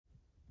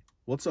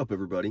What's up,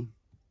 everybody?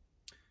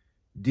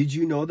 Did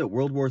you know that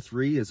World War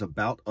III is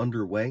about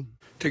underway?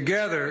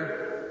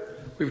 Together,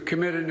 we've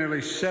committed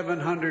nearly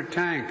 700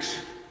 tanks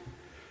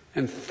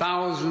and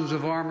thousands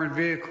of armored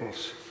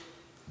vehicles,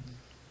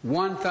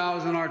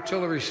 1,000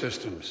 artillery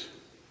systems,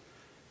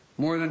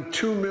 more than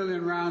 2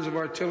 million rounds of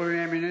artillery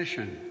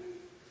ammunition,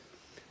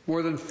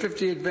 more than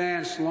 50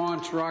 advanced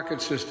launch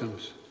rocket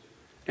systems,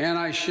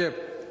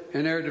 anti-ship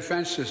and air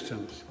defense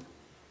systems,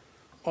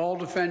 all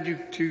defend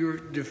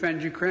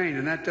Ukraine,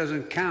 and that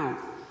doesn't count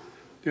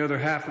the other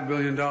 $500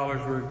 million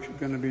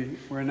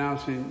we're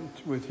announcing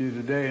with you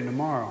today and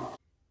tomorrow.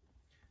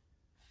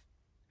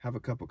 Have a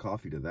cup of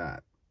coffee to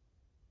that.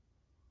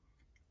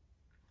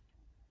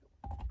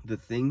 The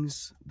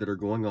things that are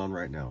going on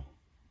right now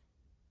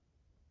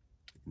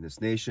in this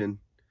nation,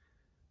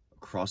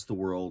 across the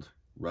world,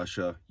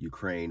 Russia,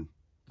 Ukraine,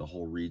 the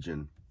whole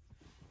region,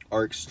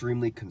 are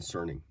extremely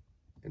concerning.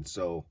 And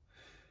so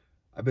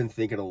I've been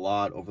thinking a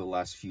lot over the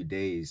last few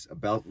days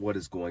about what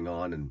is going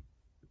on, and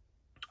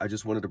I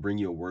just wanted to bring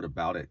you a word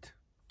about it,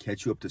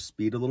 catch you up to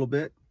speed a little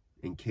bit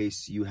in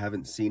case you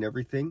haven't seen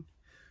everything,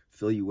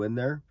 fill you in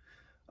there,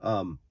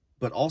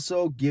 but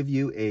also give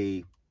you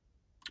a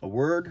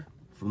word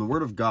from the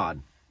Word of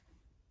God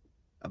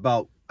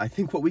about, I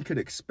think, what we could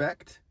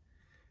expect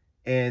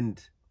and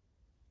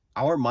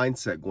our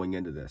mindset going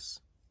into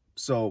this.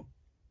 So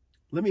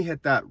let me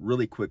hit that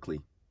really quickly,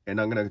 and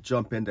I'm going to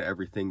jump into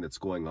everything that's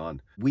going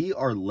on. We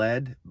are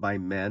led by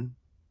men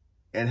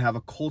and have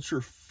a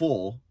culture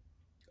full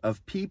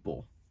of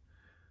people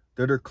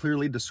that are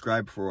clearly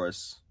described for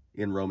us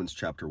in Romans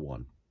chapter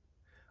 1.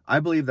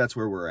 I believe that's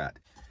where we're at.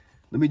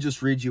 Let me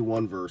just read you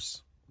one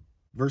verse.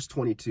 Verse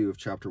 22 of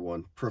chapter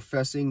 1.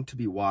 Professing to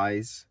be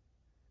wise,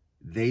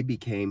 they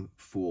became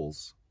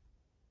fools.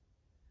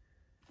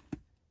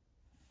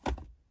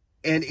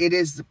 And it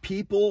is the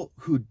people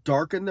who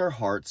darken their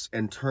hearts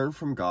and turn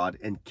from God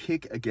and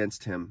kick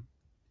against him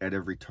at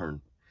every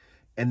turn.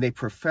 And they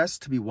profess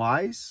to be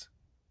wise,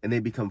 and they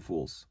become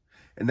fools.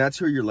 And that's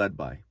who you're led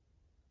by.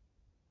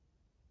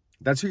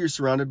 That's who you're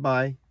surrounded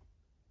by.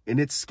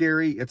 And it's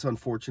scary, it's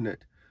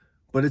unfortunate,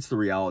 but it's the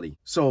reality.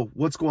 So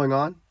what's going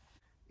on?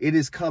 It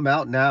has come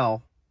out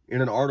now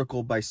in an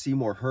article by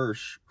Seymour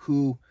Hersh,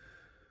 who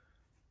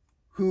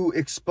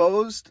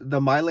exposed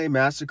the My Lai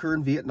massacre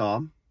in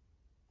Vietnam.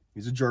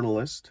 He's a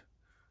journalist.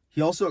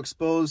 He also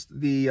exposed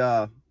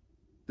the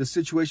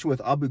situation with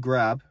Abu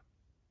Ghraib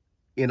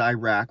in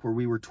Iraq, where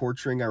we were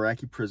torturing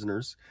Iraqi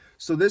prisoners.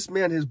 So this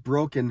man has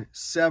broken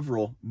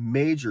several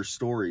major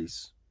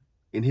stories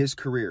in his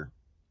career,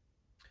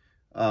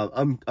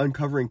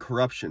 uncovering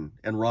corruption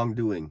and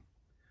wrongdoing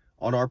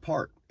on our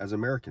part as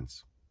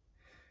Americans.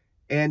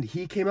 And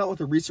he came out with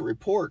a recent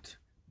report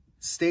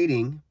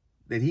stating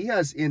that he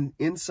has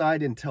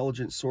inside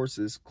intelligence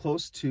sources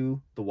close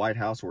to the White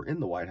House or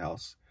in the White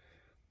House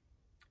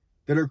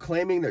that are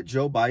claiming that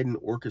Joe Biden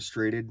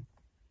orchestrated,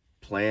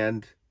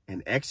 planned,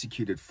 and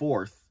executed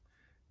forth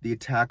the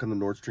attack on the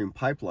Nord Stream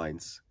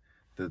pipelines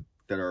that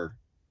are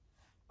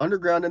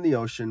underground in the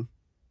ocean,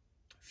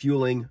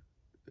 fueling,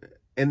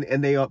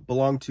 and they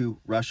belong to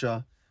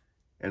Russia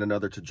and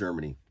another to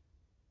Germany.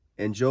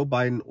 And Joe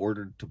Biden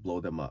ordered to blow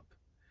them up.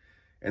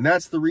 And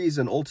that's the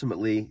reason,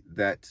 ultimately,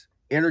 that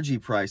energy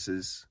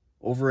prices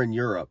over in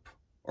Europe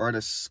are at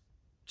a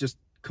just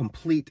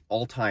complete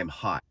all-time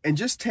high. And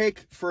just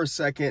take for a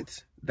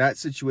second that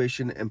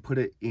situation and put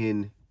it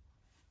in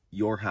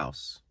your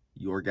house,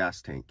 your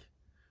gas tank,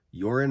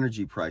 your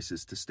energy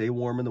prices to stay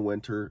warm in the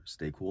winter,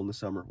 stay cool in the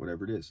summer,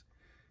 whatever it is.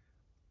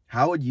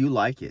 How would you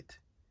like it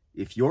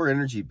if your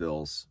energy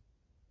bills,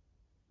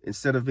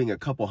 instead of being a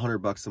couple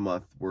 $100 a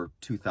month, were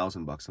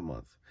 $2,000 a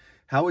month?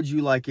 How would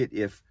you like it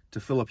if to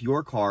fill up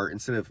your car,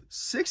 instead of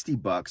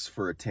 $60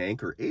 for a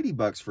tank or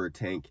 $80 for a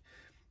tank,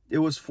 it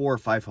was $400 or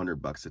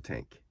 $500 a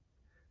tank?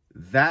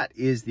 That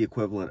is the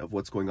equivalent of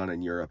what's going on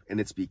in Europe. And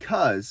it's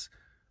because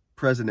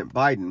President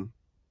Biden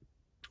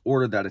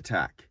ordered that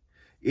attack.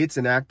 It's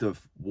an act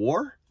of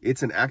war.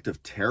 It's an act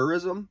of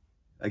terrorism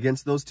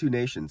against those two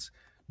nations.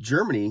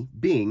 Germany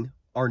being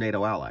our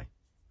NATO ally.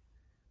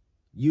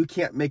 You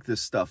can't make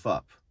this stuff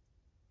up.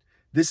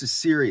 This is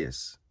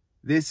serious.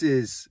 This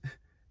is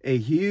a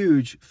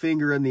huge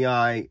finger in the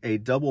eye, a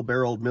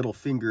double-barreled middle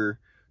finger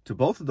to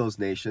both of those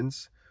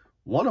nations,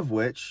 one of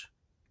which,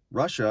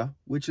 Russia,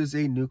 which is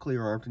a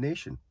nuclear-armed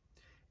nation.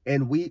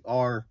 And we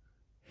are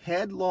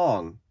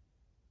headlong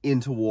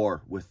into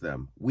war with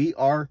them. We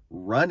are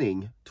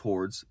running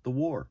towards the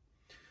war.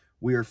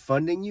 We are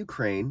funding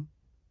Ukraine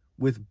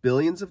with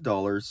billions of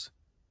dollars,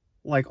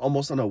 like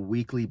almost on a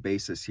weekly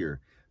basis here.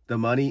 The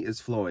money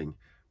is flowing.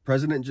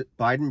 President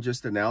Biden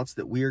just announced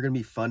that we are going to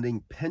be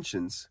funding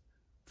pensions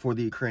for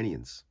the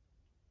Ukrainians.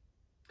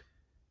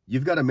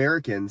 You've got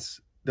Americans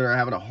that are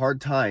having a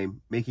hard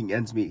time making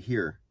ends meet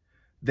here,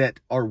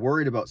 that are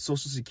worried about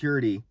Social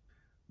Security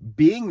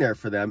being there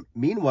for them.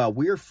 Meanwhile,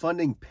 we are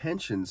funding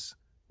pensions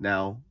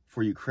now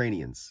for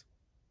Ukrainians.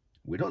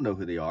 We don't know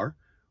who they are.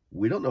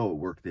 We don't know what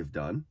work they've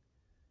done.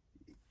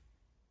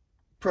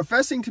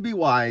 Professing to be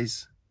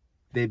wise,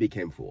 they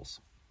became fools.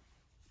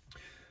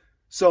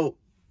 So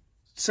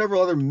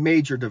several other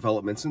major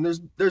developments, and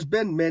there's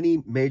been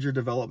many major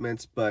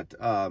developments, but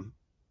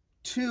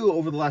two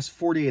over the last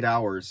 48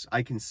 hours,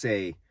 I can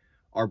say,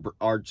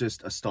 are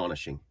just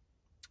astonishing.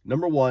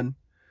 Number one,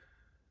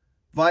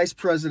 Vice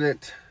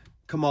President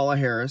Kamala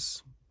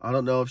Harris. I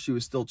don't know if she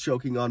was still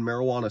choking on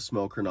marijuana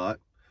smoke or not,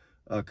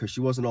 because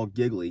she wasn't all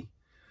giggly.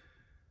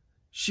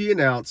 She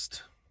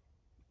announced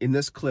in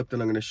this clip that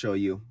I'm going to show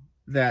you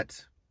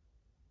that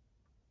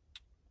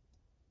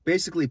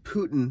basically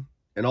Putin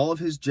and all of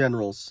his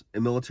generals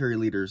and military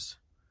leaders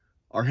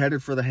are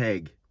headed for The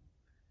Hague,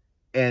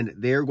 and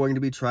they're going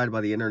to be tried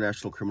by the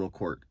International Criminal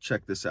Court.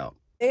 Check this out.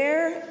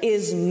 There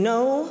is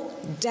no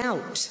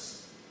doubt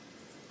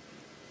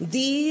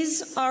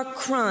these are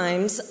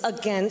crimes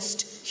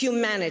against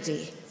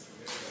humanity.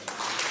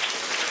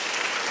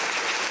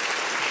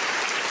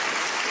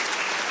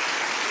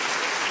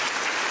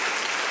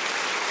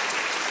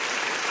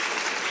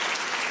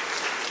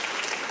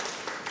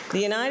 The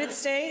United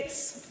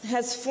States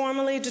has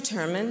formally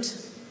determined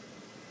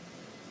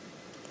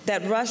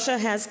that Russia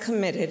has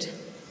committed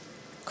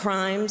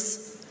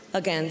crimes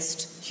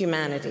against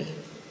humanity.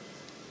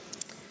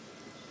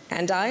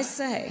 And I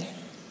say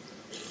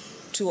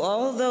to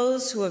all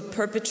those who have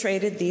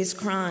perpetrated these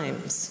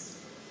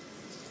crimes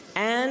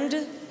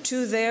and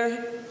to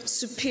their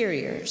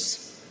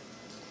superiors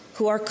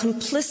who are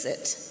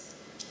complicit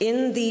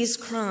in these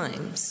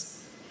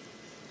crimes,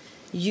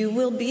 you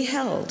will be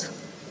held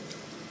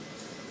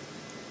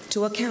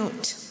to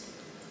account.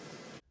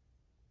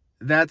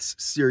 That's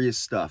serious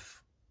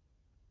stuff.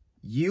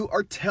 You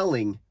are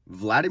telling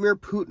Vladimir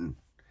Putin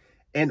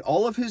and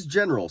all of his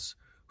generals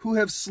who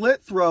have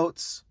slit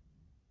throats,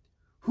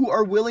 who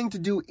are willing to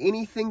do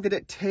anything that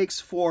it takes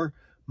for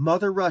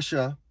Mother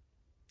Russia,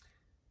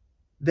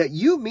 that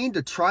you mean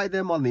to try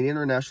them on the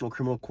International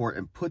Criminal Court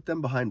and put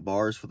them behind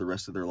bars for the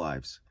rest of their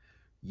lives.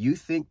 You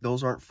think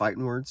those aren't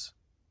fighting words?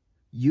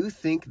 You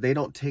think they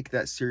don't take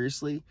that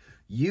seriously?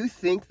 You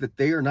think that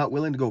they are not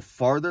willing to go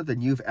farther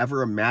than you've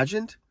ever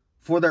imagined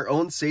for their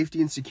own safety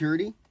and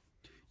security?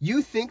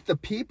 You think the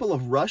people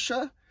of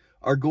Russia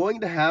are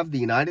going to have the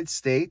United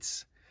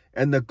States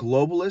and the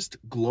globalist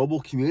global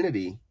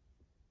community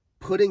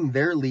putting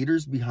their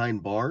leaders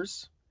behind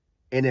bars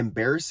and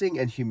embarrassing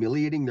and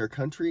humiliating their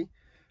country?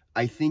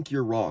 I think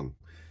you're wrong.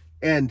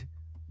 And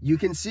you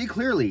can see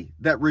clearly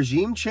that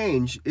regime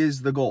change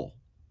is the goal.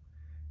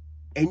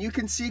 And you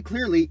can see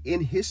clearly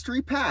in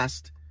history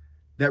past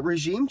that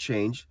regime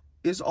change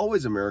is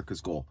always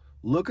America's goal.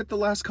 Look at the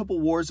last couple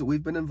wars that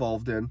we've been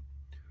involved in.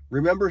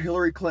 Remember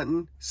Hillary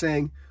Clinton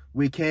saying,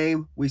 we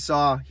came, we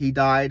saw, he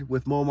died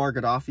with Muammar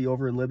Gaddafi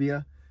over in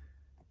Libya?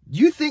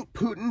 You think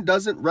Putin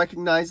doesn't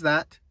recognize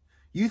that?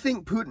 You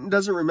think Putin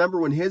doesn't remember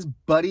when his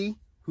buddy,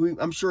 who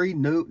I'm sure he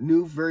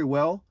knew very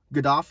well,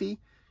 Gaddafi,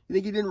 you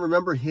think he didn't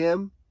remember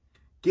him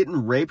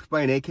getting raped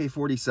by an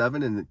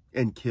AK-47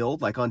 and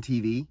killed, like on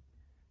TV?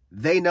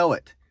 They know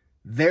it.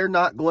 They're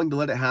not going to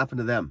let it happen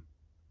to them.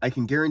 I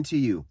can guarantee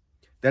you.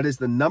 That is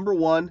the number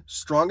one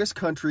strongest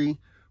country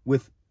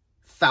with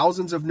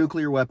thousands of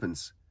nuclear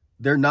weapons.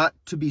 They're not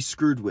to be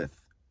screwed with.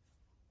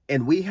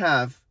 And we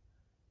have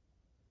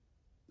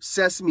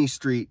Sesame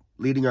Street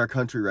leading our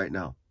country right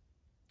now.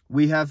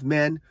 We have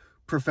men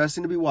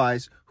professing to be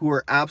wise who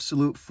are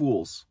absolute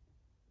fools.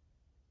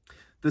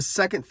 The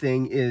second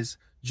thing is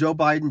Joe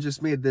Biden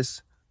just made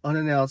this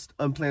unannounced,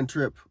 unplanned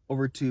trip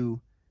over to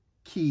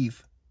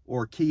Kyiv,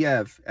 or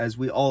Kiev, as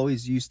we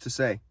always used to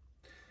say,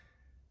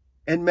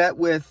 and met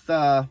with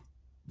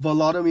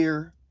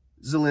Volodymyr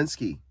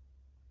Zelensky,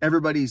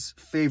 everybody's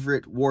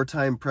favorite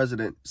wartime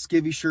president,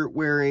 skivvy shirt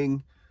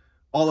wearing,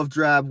 olive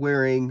drab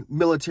wearing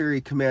military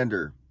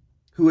commander,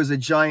 who is a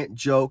giant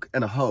joke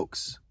and a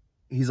hoax.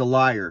 He's a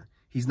liar.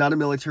 He's not a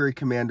military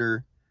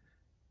commander.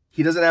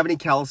 He doesn't have any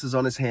calluses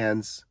on his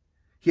hands.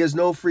 He has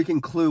no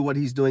freaking clue what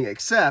he's doing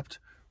except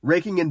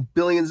raking in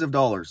billions of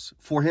dollars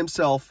for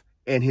himself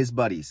and his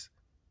buddies.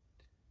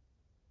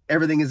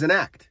 Everything is an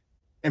act.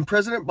 And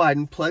President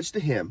Biden pledged to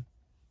him,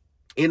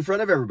 in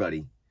front of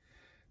everybody,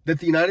 that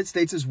the United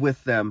States is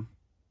with them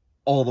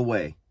all the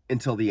way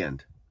until the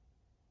end,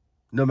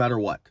 no matter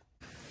what.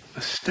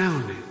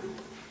 Astounding.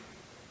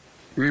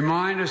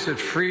 Remind us that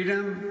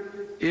freedom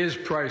is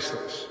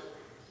priceless.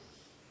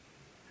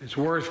 It's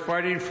worth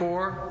fighting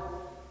for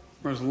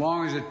as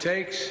long as it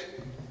takes.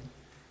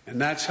 And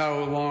that's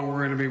how long we're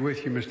going to be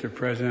with you, Mr.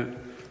 President,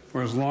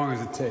 for as long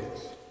as it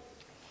takes.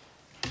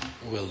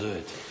 We'll do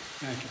it.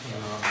 Thank you.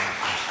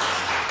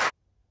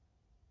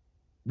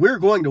 We're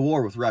going to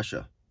war with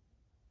Russia.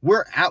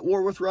 We're at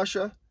war with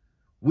Russia.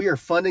 We are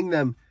funding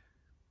them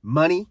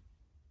money,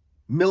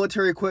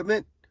 military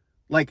equipment,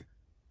 like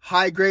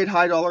high grade,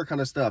 high dollar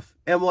kind of stuff.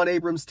 M1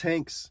 Abrams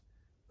tanks,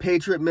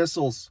 Patriot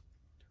missiles,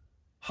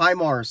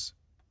 HIMARS,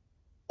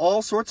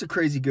 all sorts of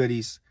crazy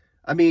goodies.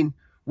 I mean,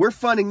 we're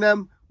funding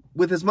them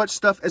with as much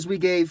stuff as we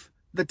gave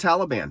the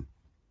Taliban.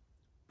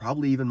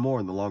 Probably even more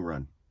in the long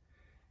run.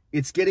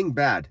 It's getting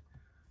bad.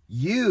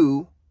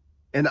 You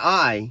and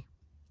I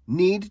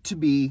need to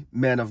be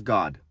men of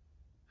God.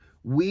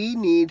 We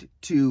need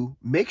to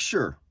make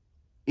sure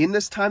in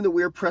this time that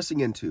we are pressing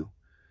into,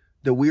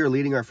 that we are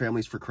leading our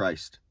families for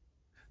Christ,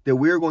 that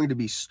we are going to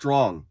be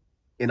strong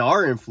in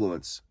our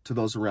influence to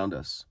those around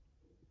us,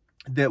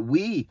 that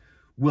we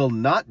will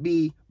not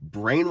be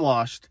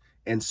brainwashed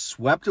and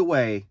swept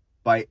away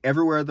by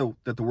everywhere that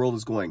the world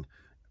is going,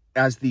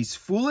 as these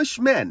foolish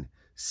men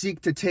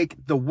seek to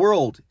take the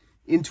world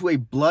into a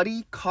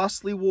bloody,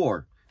 costly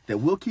war, that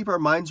we'll keep our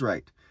minds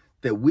right,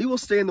 that we will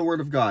stay in the Word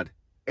of God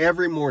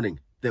every morning,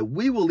 that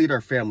we will lead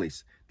our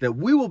families, that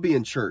we will be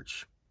in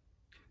church,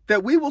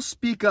 that we will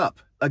speak up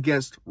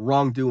against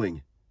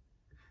wrongdoing,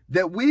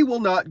 that we will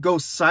not go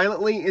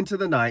silently into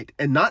the night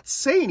and not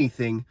say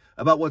anything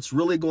about what's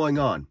really going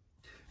on.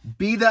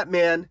 Be that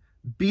man,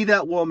 be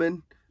that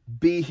woman,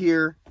 be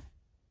here,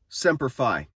 Semper Fi.